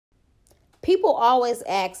People always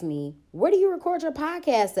ask me, where do you record your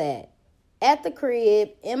podcast at? At the crib,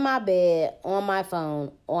 in my bed, on my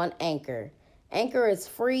phone, on Anchor. Anchor is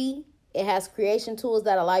free. It has creation tools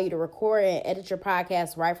that allow you to record and edit your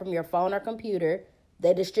podcast right from your phone or computer.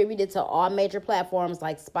 They distribute it to all major platforms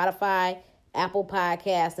like Spotify, Apple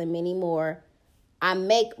Podcasts, and many more. I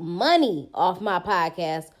make money off my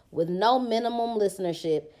podcast with no minimum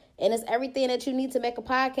listenership. And it's everything that you need to make a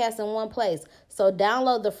podcast in one place. So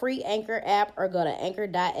download the free Anchor app or go to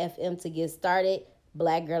anchor.fm to get started.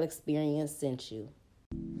 Black Girl Experience sent you.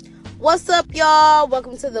 What's up, y'all?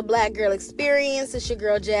 Welcome to the Black Girl Experience. It's your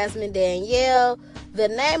girl, Jasmine Danielle. The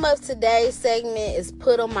name of today's segment is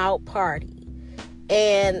Put 'em Out Party.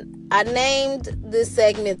 And I named this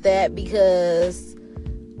segment that because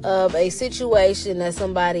of a situation that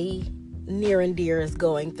somebody near and dear is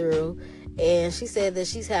going through. And she said that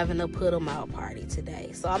she's having a put 'em out party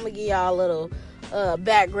today. So I'm going to give y'all a little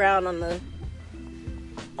background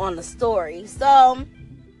on the story. So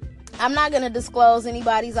I'm not going to disclose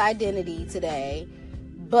anybody's identity today.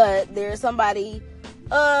 But there's somebody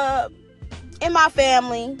in my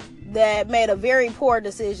family that made a very poor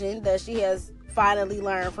decision that she has finally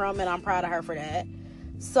learned from. And I'm proud of her for that.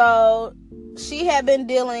 So she had been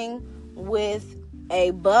dealing with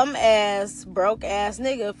a bum-ass, broke-ass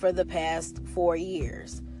nigga for the past 4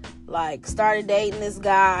 years. Like, started dating this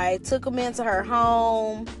guy, took him into her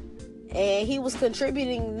home, and he was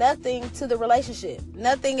contributing nothing to the relationship.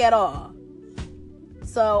 Nothing at all.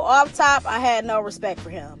 So, off top, I had no respect for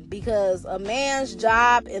him. Because a man's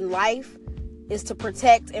job in life is to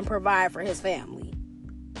protect and provide for his family.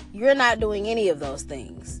 You're not doing any of those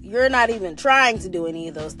things. You're not even trying to do any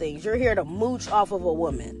of those things. You're here to mooch off of a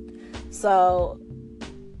woman. So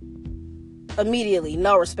immediately,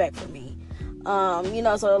 no respect for me.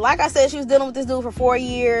 So like I said, she was dealing with this dude for 4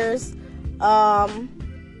 years. And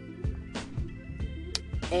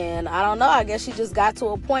I don't know, I guess she just got to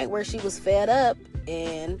a point where she was fed up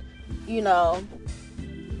and,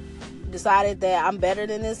 decided that I'm better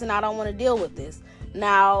than this and I don't want to deal with this.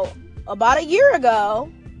 Now, about a year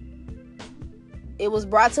ago, it was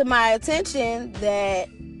brought to my attention that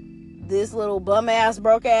this little bum-ass,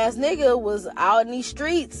 broke-ass nigga was out in these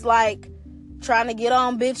streets, like, trying to get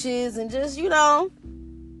on bitches and just,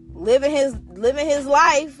 living his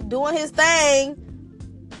life, doing his thing,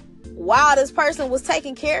 while this person was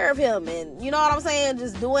taking care of him and, you know what I'm saying,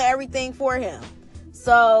 just doing everything for him.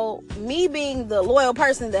 So, me being the loyal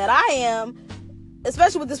person that I am,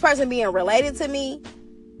 especially with this person being related to me,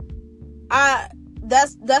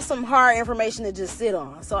 that's some hard information to just sit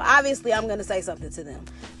on. So obviously I'm going to say something to them.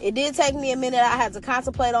 It did take me a minute. I had to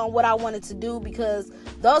contemplate on what I wanted to do because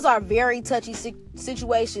those are very touchy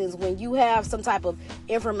situations when you have some type of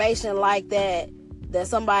information like that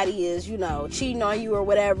somebody is, cheating on you or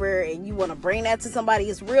whatever, and you want to bring that to somebody.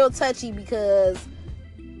 It's real touchy because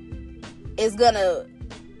it's going to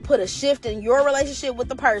put a shift in your relationship with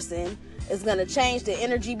the person. It's going to change the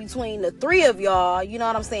energy between the three of y'all. You know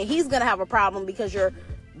what I'm saying? He's going to have a problem because you're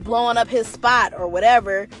blowing up his spot or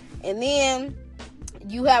whatever. And then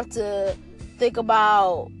you have to think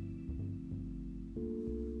about,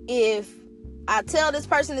 if I tell this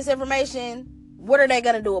person this information, what are they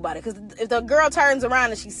going to do about it? Because if the girl turns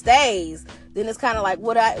around and she stays, then it's kind of like,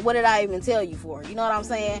 what did I even tell you for? You know what I'm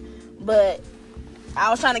saying? But I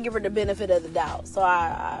was trying to give her the benefit of the doubt. So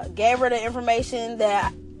I gave her the information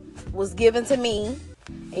that was given to me,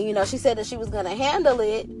 and she said that she was gonna handle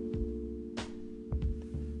it.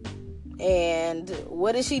 And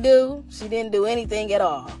what did she do? She didn't do anything at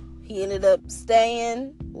all. He ended up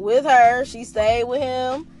staying with her. She stayed with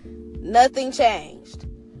him. Nothing changed.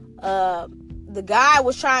 The guy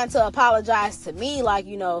was trying to apologize to me, like,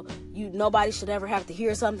 nobody should ever have to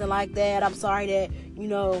hear something like that. I'm sorry that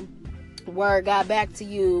word got back to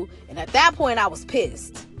you. And at that point I was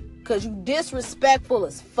pissed. Because you disrespectful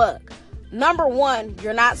as fuck. Number one,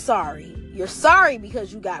 you're not sorry. You're sorry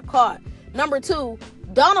because you got caught. Number two,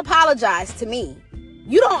 don't apologize to me.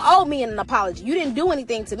 You don't owe me an apology. You didn't do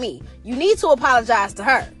anything to me. You need to apologize to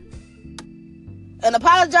her. An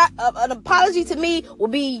apology to me will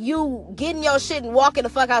be you getting your shit and walking the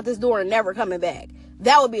fuck out this door and never coming back.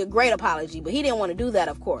 That would be a great apology, but he didn't want to do that,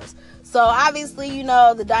 of course. So obviously,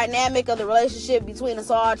 the dynamic of the relationship between us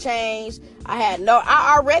all changed.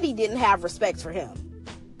 I already didn't have respect for him.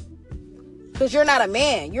 Because you're not a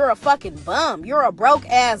man. You're a fucking bum. You're a broke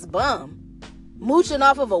ass bum. Mooching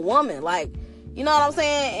off of a woman. Like, you know what I'm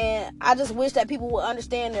saying? And I just wish that people would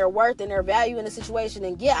understand their worth and their value in a situation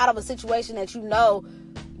and get out of a situation that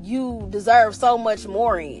you deserve so much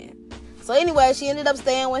more in. So anyway, she ended up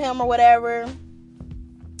staying with him or whatever.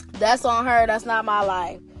 That's on her. That's not my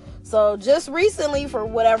life. So just recently, for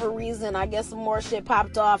whatever reason, I guess some more shit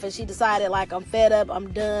popped off and she decided, like, I'm fed up,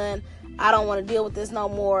 I'm done, I don't want to deal with this no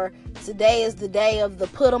more. Today is the day of the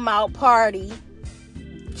put 'em out party.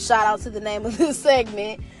 Shout out to the name of this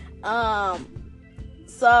segment.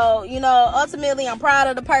 So, you know, ultimately, I'm proud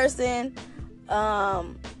of the person.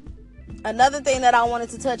 Another thing that I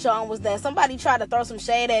wanted to touch on was that somebody tried to throw some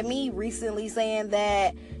shade at me recently saying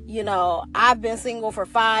that, you know, I've been single for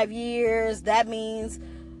 5 years. That means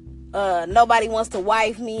nobody wants to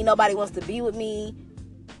wife me. Nobody wants to be with me.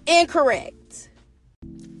 Incorrect.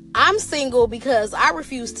 I'm single because I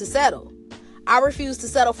refuse to settle. I refuse to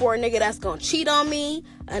settle for a nigga that's gonna cheat on me,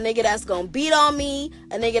 a nigga that's gonna beat on me,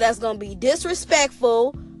 a nigga that's gonna be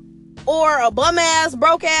disrespectful, or a bum-ass,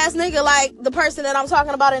 broke-ass nigga like the person that I'm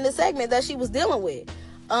talking about in this segment that she was dealing with.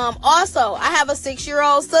 Also, I have a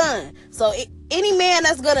 6-year-old son. So any man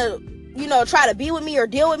that's gonna, you know, try to be with me or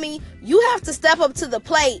deal with me, you have to step up to the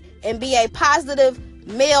plate and be a positive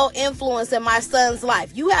male influence in my son's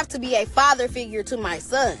life. You have to be a father figure to my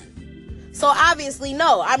son. So obviously,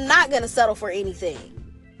 no, I'm not going to settle for anything.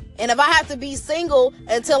 And if I have to be single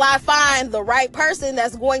until I find the right person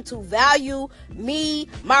that's going to value me,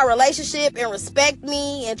 my relationship, and respect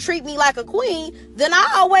me and treat me like a queen, then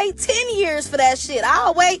I'll wait 10 years for that shit.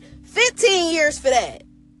 I'll wait 15 years for that.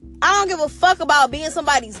 I don't give a fuck about being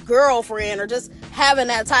somebody's girlfriend or just having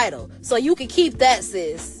that title. So you can keep that,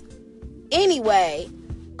 sis. Anyway,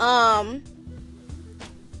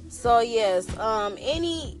 so yes,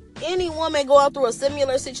 any woman going through a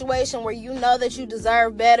similar situation where you know that you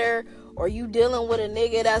deserve better, or you dealing with a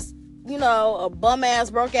nigga that's, you know, a bum ass,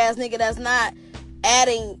 broke ass nigga that's not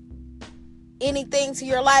adding anything to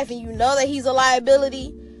your life, and you know that he's a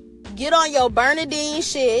liability, get on your Bernadine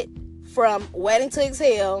shit from Wedding to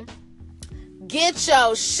Exhale. Get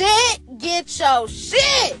your shit.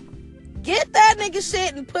 Get that nigga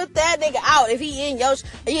shit and put that nigga out if he in your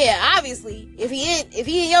yeah, obviously, if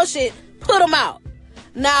he in your shit, put him out.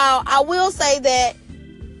 Now, I will say that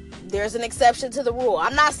there's an exception to the rule.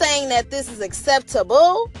 I'm not saying that this is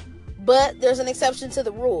acceptable, but there's an exception to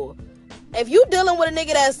the rule. If you dealing with a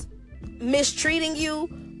nigga that's mistreating you,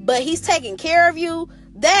 but he's taking care of you,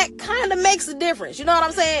 that kind of makes a difference. You know what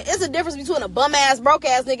I'm saying? It's a difference between a bum-ass,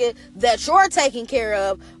 broke-ass nigga that you're taking care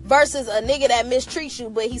of versus a nigga that mistreats you,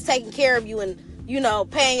 but he's taking care of you and, you know,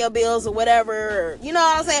 paying your bills or whatever. Or, you know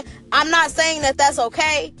what I'm saying? I'm not saying that that's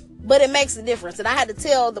okay, but it makes a difference. And I had to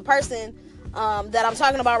tell the person that I'm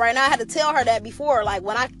talking about right now, I had to tell her that before. Like,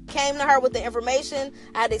 when I came to her with the information,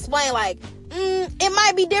 I had to explain, like, it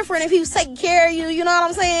might be different if he was taking care of you. You know what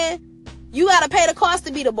I'm saying? You got to pay the cost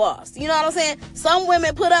to be the boss. You know what I'm saying? Some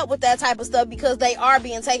women put up with that type of stuff because they are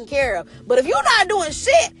being taken care of. But if you're not doing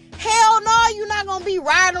shit, hell no, you're not going to be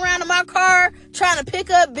riding around in my car trying to pick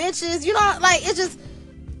up bitches. You know, like, it's just,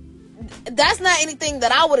 that's not anything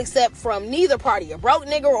that I would accept from neither party, a broke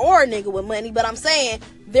nigga or a nigga with money. But I'm saying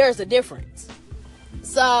there's a difference.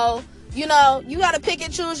 So, you know, you got to pick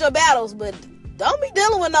and choose your battles, but don't be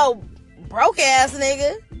dealing with no broke ass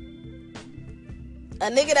nigga. A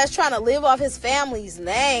nigga that's trying to live off his family's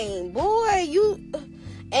name. Boy,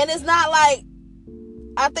 and it's not like,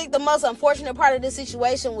 I think the most unfortunate part of this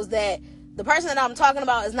situation was that the person that I'm talking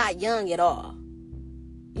about is not young at all.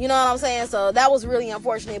 You know what I'm saying? So that was really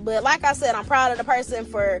unfortunate. But like I said, I'm proud of the person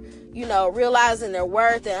for, you know, realizing their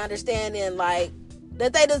worth and understanding, like,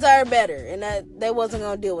 that they deserve better and that they wasn't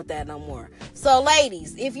going to deal with that no more. So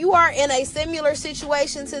ladies, if you are in a similar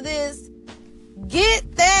situation to this,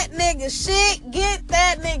 get that nigga shit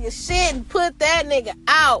and put that nigga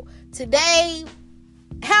out. Today,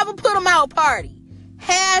 have a put him out party.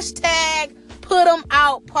 Hashtag put him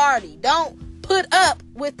out party. Don't put up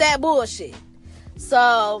with that bullshit.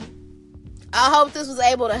 So, I hope this was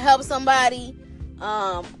able to help somebody.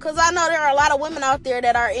 Because I know there are a lot of women out there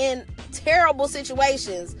that are in terrible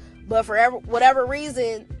situations, but for whatever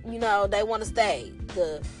reason, you know, they want to stay.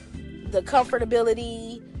 The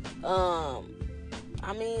comfortability,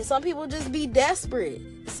 I mean, some people just be desperate.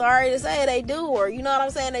 Sorry to say, they do. Or, you know what I'm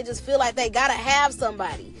saying? They just feel like they gotta have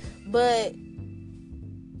somebody. But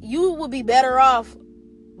you would be better off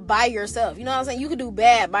by yourself. You know what I'm saying? You could do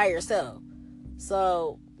bad by yourself.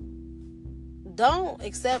 So, don't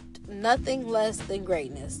accept nothing less than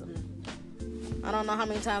greatness. I don't know how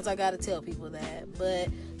many times I gotta tell people that. But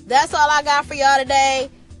that's all I got for y'all today.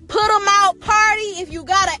 Put them out party. If you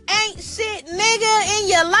got an ain't shit nigga in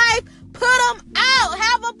your life, put them out.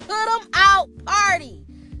 Have a put them out party.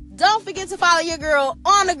 Don't forget to follow your girl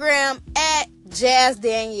on the gram at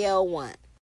JazzDanielle1.